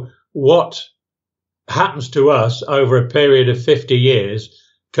 So what happens to us over a period of 50 years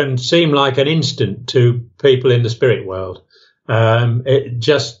can seem like an instant to people in the spirit world.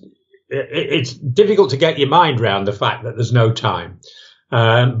 It's difficult to get your mind around the fact that there's no time.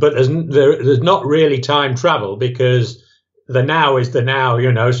 But there's not really time travel, because the now is the now,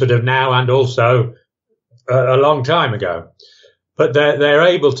 sort of now and also a long time ago. But they're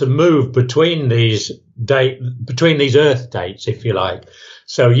able to move between these Earth dates, if you like.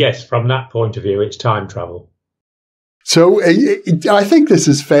 So yes, from that point of view, it's time travel. So I think this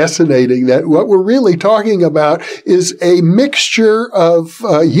is fascinating, that what we're really talking about is a mixture of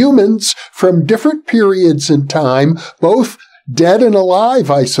humans from different periods in time, both dead and alive,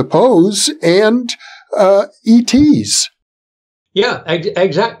 I suppose, and ETs. Yeah,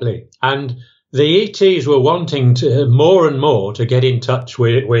 exactly. And the ETs were wanting to more and more to get in touch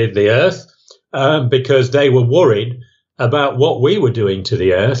with the Earth, because they were worried about what we were doing to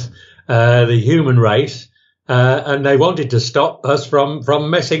the Earth, the human race. And they wanted to stop us from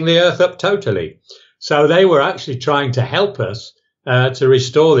messing the Earth up totally. So they were actually trying to help us to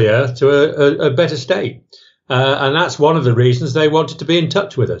restore the Earth to a better state. And that's one of the reasons they wanted to be in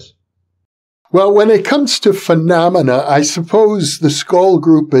touch with us. Well, when it comes to phenomena, I suppose the Scole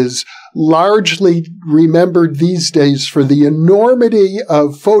Group is largely remembered these days for the enormity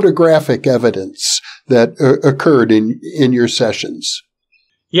of photographic evidence that occurred in your sessions.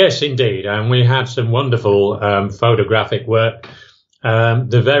 Yes, indeed. And we had some wonderful photographic work.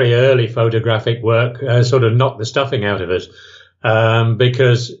 The very early photographic work sort of knocked the stuffing out of us,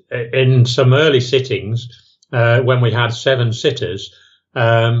 because in some early sittings, when we had 7 sitters,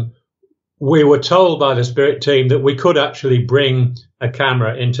 we were told by the spirit team that we could actually bring a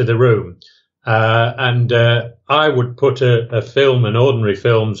camera into the room. And I would put a film, an ordinary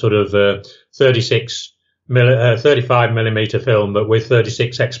film, sort of 35 millimeter film, but with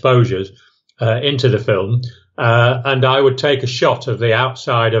 36 exposures, into the film, and I would take a shot of the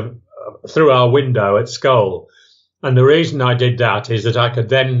outside through our window at Scole. And the reason I did that is that I could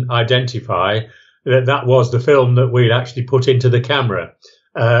then identify that was the film that we'd actually put into the camera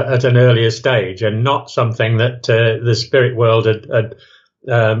at an earlier stage, and not something that the spirit world had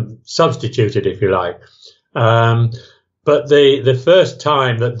substituted, if you like. But the first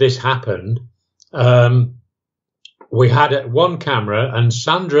time that this happened, we had one camera, and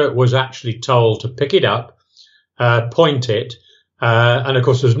Sandra was actually told to pick it up, point it, and of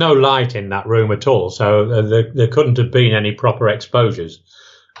course, there's no light in that room at all, so there couldn't have been any proper exposures.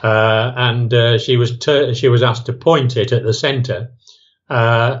 And she was asked to point it at the centre,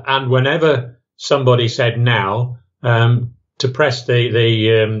 and whenever somebody said now, to press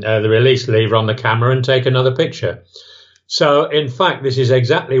the release lever on the camera and take another picture. So, in fact, this is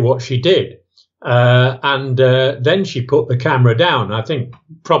exactly what she did. And then she put the camera down. I think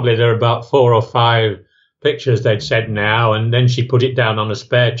probably there are about 4 or 5 pictures they'd said now, and then she put it down on a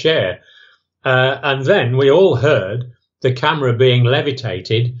spare chair. And then we all heard the camera being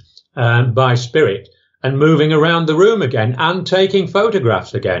levitated by spirit and moving around the room again and taking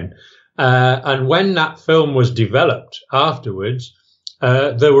photographs again. And when that film was developed afterwards,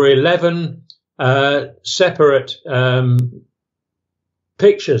 there were 11 separate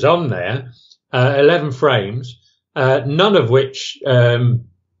pictures on there, 11 frames, none of which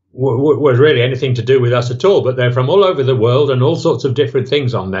was really anything to do with us at all, but they're from all over the world and all sorts of different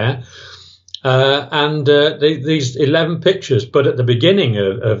things on there. And these 11 pictures, but at the beginning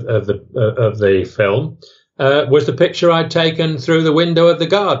of the film was the picture I'd taken through the window of the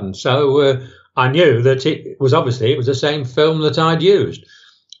garden. So I knew that it was the same film that I'd used.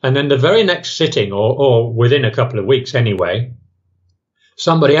 And then the very next sitting, or within a couple of weeks anyway,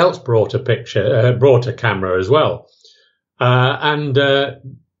 somebody else brought a camera as well. And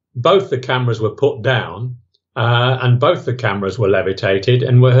both the cameras were put down, and both the cameras were levitated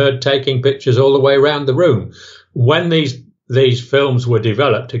and were heard taking pictures all the way around the room. When these films were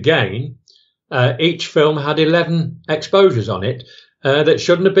developed again, each film had 11 exposures on it that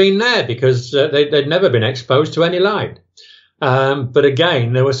shouldn't have been there because they'd never been exposed to any light. But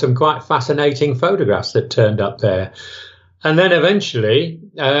again, there were some quite fascinating photographs that turned up there. And then eventually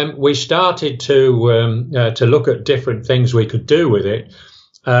we started to look at different things we could do with it.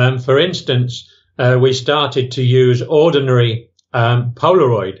 For instance, we started to use ordinary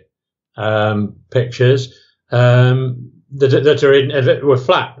Polaroid pictures that were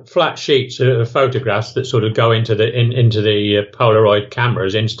flat sheets of photographs that sort of go into the Polaroid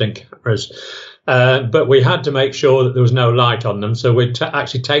cameras, instant cameras. But we had to make sure that there was no light on them, so we'd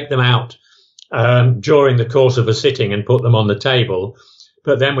actually take them out during the course of a sitting and put them on the table.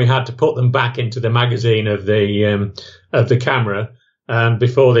 But then we had to put them back into the magazine of the camera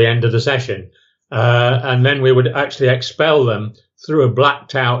before the end of the session. And then we would actually expel them through a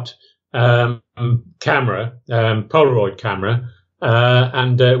blacked out camera, Polaroid camera.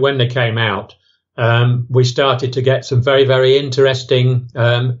 And when they came out, we started to get some very, very interesting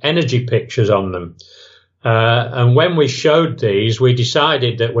energy pictures on them. And when we showed these, we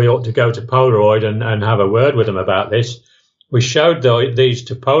decided that we ought to go to Polaroid and have a word with them about this. We showed these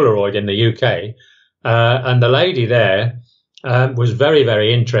to Polaroid in the UK, and the lady there was very,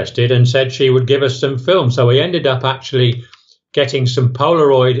 very interested and said she would give us some film. So we ended up actually getting some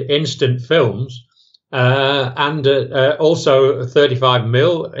Polaroid instant films and also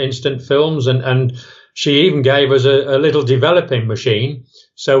 35mm instant films. And she even gave us a little developing machine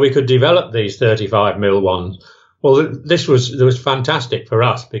so we could develop these 35mm ones. Well, this was fantastic for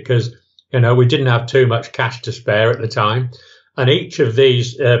us because, we didn't have too much cash to spare at the time. And each of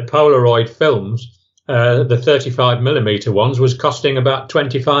these Polaroid films, the 35mm ones, was costing about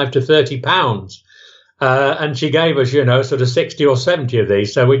 25 to 30 pounds. And she gave us, sort of 60 or 70 of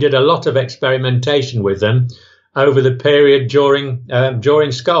these. So we did a lot of experimentation with them over the period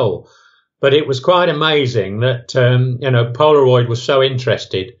during Scole. But it was quite amazing that, Polaroid was so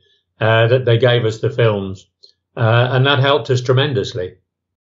interested that they gave us the films. And that helped us tremendously.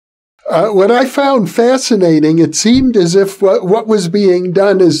 What I found fascinating, it seemed as if what was being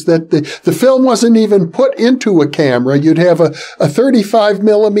done is that the film wasn't even put into a camera. You'd have a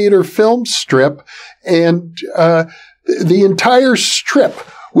 35mm film strip, and the entire strip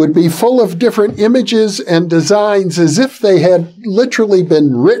would be full of different images and designs as if they had literally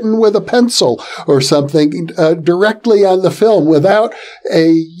been written with a pencil or something directly on the film without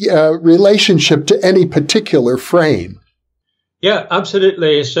a relationship to any particular frame. Yeah,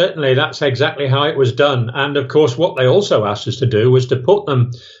 absolutely. Certainly, that's exactly how it was done. And of course, what they also asked us to do was to put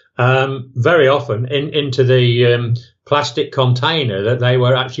them very often into the plastic container that they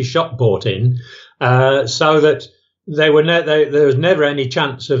were actually shot bought in, so that there was never any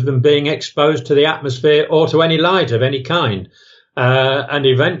chance of them being exposed to the atmosphere or to any light of any kind. And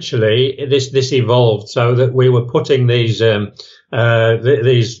eventually this evolved so that we were putting these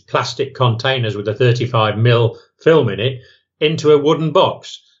plastic containers with a 35mm film in it into a wooden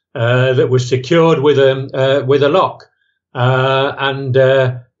box that was secured with a lock and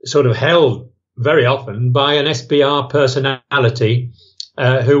sort of held very often by an SBR personality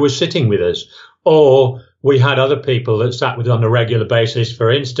who was sitting with us. Or we had other people that sat with us on a regular basis.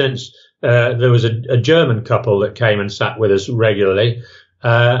 For instance, there was a German couple that came and sat with us regularly,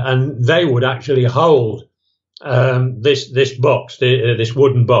 and they would actually hold this box, this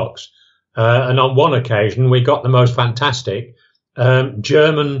wooden box. And on one occasion, we got the most fantastic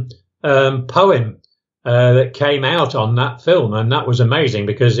German poem that came out on that film, and that was amazing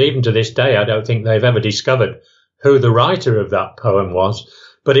because even to this day, I don't think they've ever discovered who the writer of that poem was.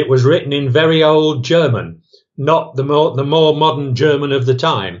 But it was written in very old German, not the more modern German of the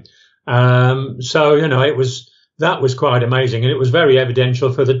time. So, you know, that was quite amazing. And it was very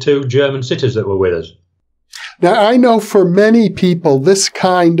evidential for the two German sitters that were with us. Now, I know for many people, this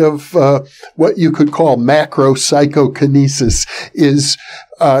kind of what you could call macro psychokinesis is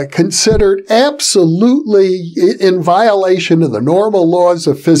considered absolutely in violation of the normal laws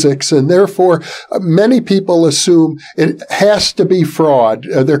of physics, and therefore many people assume it has to be fraud.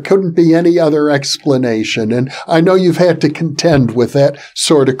 There couldn't be any other explanation. And I know you've had to contend with that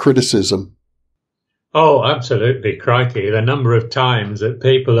sort of criticism. Oh, absolutely. Crikey. The number of times that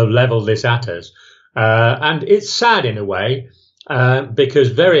people have leveled this at us. And it's sad in a way, because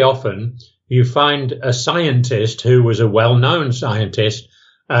very often you find a scientist who was a well-known scientist,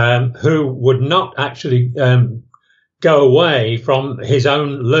 who would not actually go away from his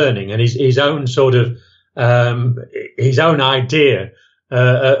own learning and his own sort of his own idea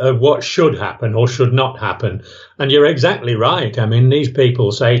of what should happen or should not happen. And you're exactly right. I mean, these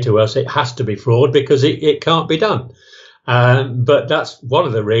people say to us it has to be fraud because it can't be done. But that's one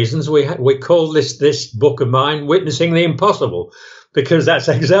of the reasons we call this book of mine Witnessing the Impossible, because that's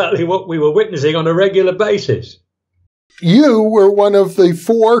exactly what we were witnessing on a regular basis. You were one of the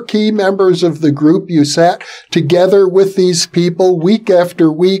 4 key members of the group. You sat together with these people week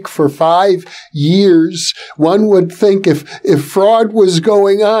after week for 5 years. One would think if fraud was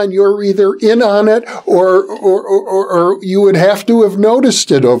going on, you're either in on it or you would have to have noticed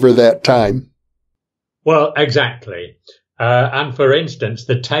it over that time. Well, exactly. And for instance,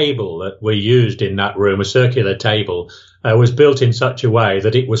 the table that we used in that room, a circular table, was built in such a way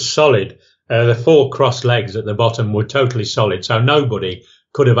that it was solid. The 4 cross legs at the bottom were totally solid, so nobody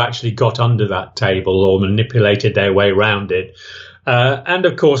could have actually got under that table or manipulated their way around it. And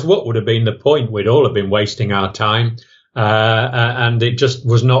of course, what would have been the point? We'd all have been wasting our time, and it just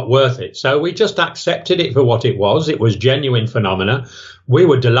was not worth it. So we just accepted it for what it was. It was genuine phenomena. We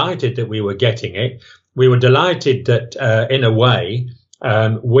were delighted that we were getting it. We were delighted that, in a way,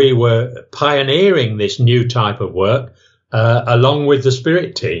 we were pioneering this new type of work, along with the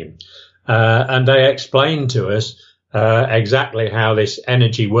spirit team. And they explained to us, exactly how this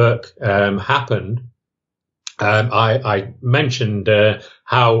energy work, happened. I mentioned,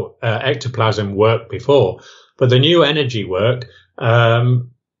 how, ectoplasm worked before, but the new energy work,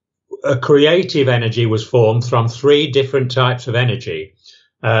 a creative energy was formed from 3 different types of energy.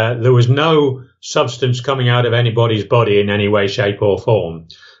 There was no substance coming out of anybody's body in any way, shape or form.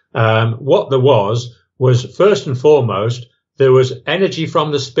 What there was first and foremost, there was energy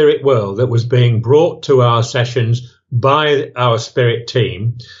from the spirit world that was being brought to our sessions by our spirit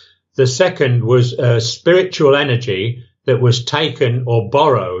team. The second was spiritual energy that was taken or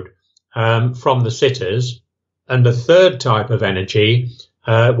borrowed from the sitters. And the third type of energy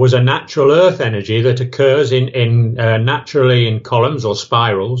was a natural earth energy that occurs naturally in columns or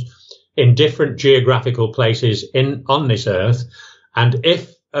spirals in different geographical places on this earth. And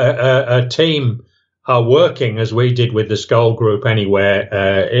if a team are working, as we did with the Scole group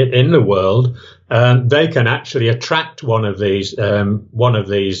anywhere in the world, they can actually attract one of these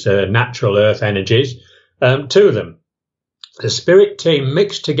natural earth energies to them. The spirit team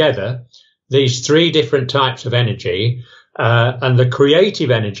mixed together these 3 different types of energy, and the creative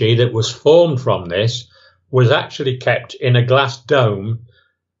energy that was formed from this was actually kept in a glass dome,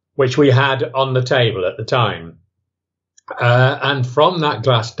 which we had on the table at the time. And from that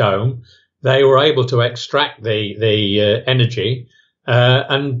glass dome, they were able to extract the energy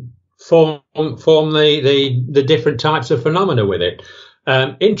and form the different types of phenomena with it.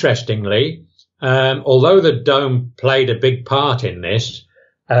 Interestingly, although the dome played a big part in this,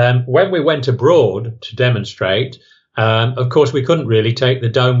 when we went abroad to demonstrate, Of course, we couldn't really take the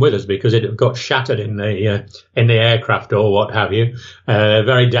dome with us because it got shattered in the aircraft or what have you.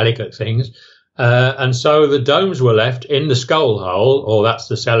 Very delicate things. And so the domes were left in the Scole hole, or that's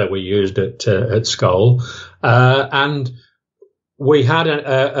the cellar we used at Scole. And we had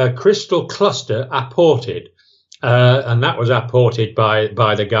a crystal cluster apported, and that was apported by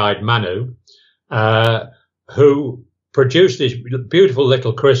the guide Manu, who produced this beautiful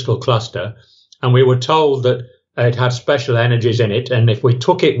little crystal cluster. And we were told that it had special energies in it, and if we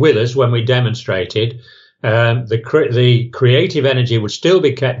took it with us when we demonstrated, the creative energy would still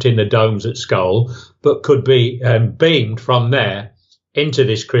be kept in the domes at Scole, but could be beamed from there into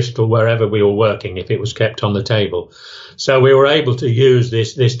this crystal wherever we were working if it was kept on the table. So we were able to use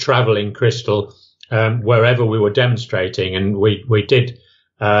this traveling crystal wherever we were demonstrating, and we did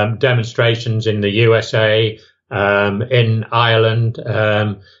demonstrations in the USA, in Ireland,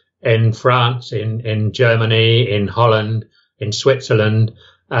 in France, in Germany, in Holland, in Switzerland,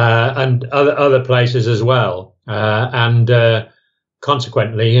 and other places as well. And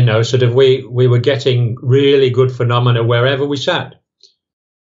consequently, sort of we were getting really good phenomena wherever we sat.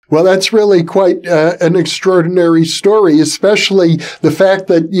 Well, that's really quite an extraordinary story, especially the fact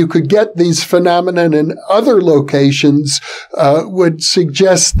that you could get these phenomena in other locations would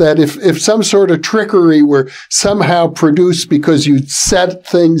suggest that if some sort of trickery were somehow produced because you set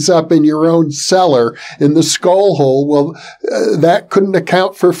things up in your own cellar in the Scole hole, well, that couldn't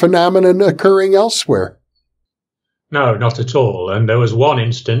account for phenomena occurring elsewhere. No, not at all. And there was one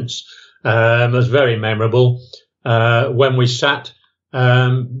instance that was very memorable when we sat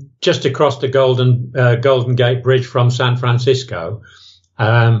just across the Golden Gate Bridge from San Francisco.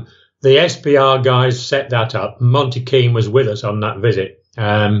 The SPR guys set that up. Monty Keane was with us on that visit.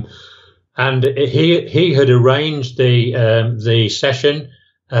 And he had arranged the session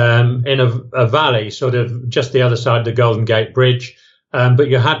in a valley, sort of just the other side of the Golden Gate Bridge. But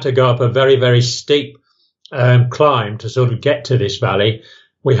you had to go up a very, very steep climb to sort of get to this valley.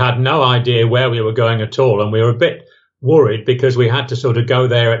 We had no idea where we were going at all, and we were a bit worried because we had to sort of go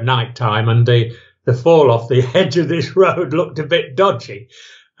there at night time, and the fall off the edge of this road looked a bit dodgy.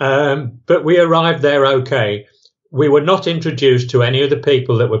 But we arrived there okay. We were not introduced to any of the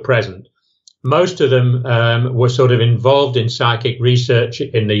people that were present. Most of them were sort of involved in psychic research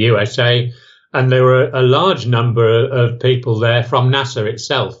in the USA, and there were a large number of people there from NASA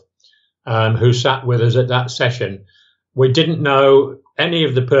itself who sat with us at that session. We didn't know any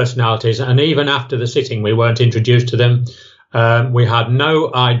of the personalities, and even after the sitting, we weren't introduced to them. We had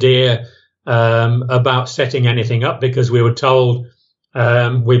no idea about setting anything up because we were told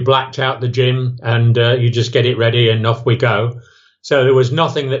we blacked out the gym and you just get it ready and off we go. So there was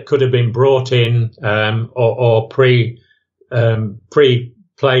nothing that could have been brought in or pre-placed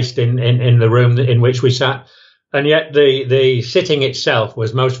in the room in which we sat. And yet the sitting itself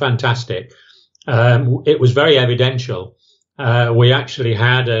was most fantastic. It was very evidential. We actually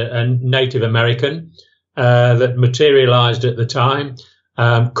had a Native American that materialized at the time,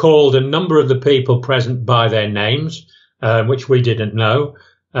 called a number of the people present by their names, which we didn't know,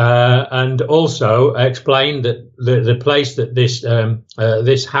 and also explained that the place that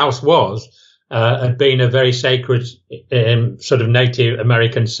this house was had been a very sacred sort of Native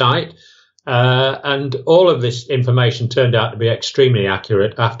American site. And all of this information turned out to be extremely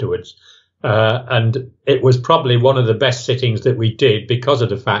accurate afterwards. And it was probably one of the best sittings that we did because of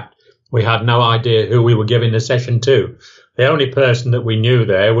the fact we had no idea who we were giving the session to. The only person that we knew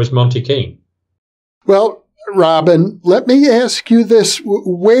there was Monty Keane. Well, Robin, let me ask you this.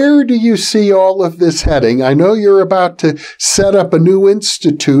 Where do you see all of this heading? I know you're about to set up a new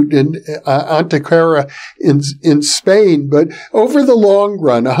institute in Antequera in Spain, but over the long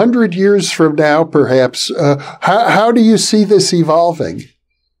run, 100 years from now, perhaps, how do you see this evolving?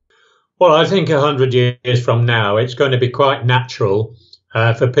 Well, I think 100 years from now, it's going to be quite natural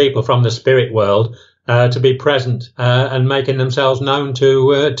for people from the spirit world to be present and making themselves known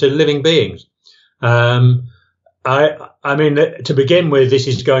to living beings. I mean, to begin with, this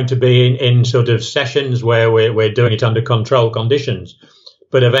is going to be in sort of sessions where we're doing it under controlled conditions.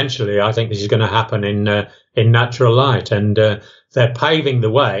 But eventually, I think this is going to happen in natural light. And they're paving the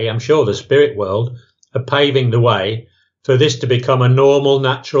way. I'm sure the spirit world are paving the way for this to become a normal,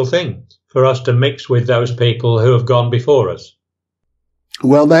 natural thing, for us to mix with those people who have gone before us.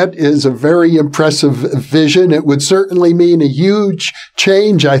 Well, that is a very impressive vision. It would certainly mean a huge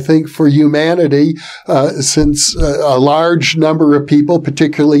change, I think, for humanity, since a large number of people,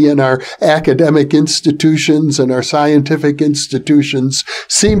 particularly in our academic institutions and our scientific institutions,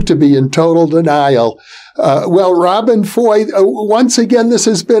 seem to be in total denial Well, Robin Foy, once again, this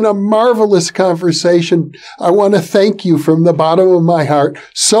has been a marvelous conversation. I want to thank you from the bottom of my heart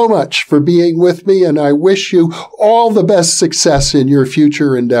so much for being with me, and I wish you all the best success in your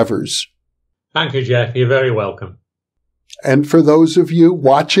future endeavors. Thank you, Jeff. You're very welcome. And for those of you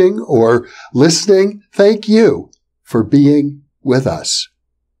watching or listening, thank you for being with us.